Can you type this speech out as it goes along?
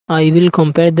I will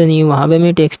compare the new Huawei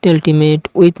Mate X Ultimate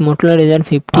with Motorola Razr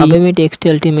 50. Huawei Mate X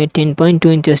Ultimate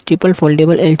 10.2 inches triple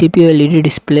foldable LTPO LED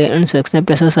display and success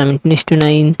ratio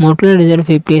 17:9. Motorola Razr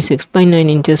 50 6.9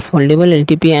 inches foldable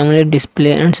LTPO AMOLED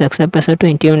display and success ratio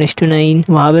 21:9.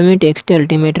 Huawei Mate X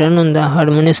Ultimate run on the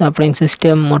Harmonious operating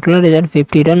system. Motorola Razr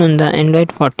 50 run on the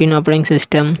Android 14 operating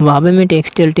system. Huawei Mate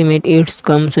X Ultimate it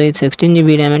comes with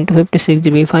 16GB RAM and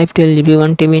 256GB 512GB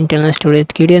 1TB internal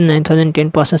storage. Kirin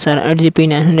 9010 processor 8GB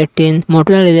 910.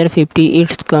 Motorola Razr 50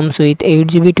 it comes with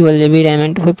 8GB 12GB RAM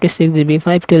and 256GB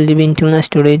 512GB internal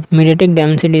storage. MediaTek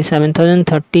Dimensity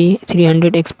 7030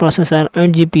 300X processor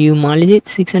 8 GPU Mali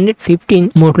 615.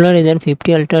 Motorola Razr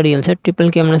 50 Ultra real set triple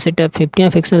camera setup 50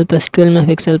 MP plus 12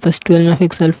 MP plus 12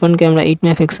 MP front camera 8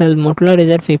 MP. Motorola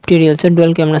Razr 50 real set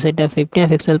dual camera setup 50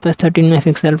 MP plus 13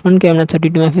 MP front camera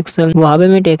 32 MP. Huawei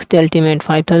Mate X Ultimate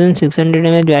 5600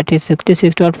 mAh battery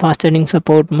 66 watt fast charging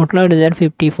support. Motorola Razr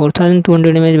 50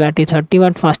 4200 mAh battery 30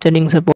 watt fast charging support.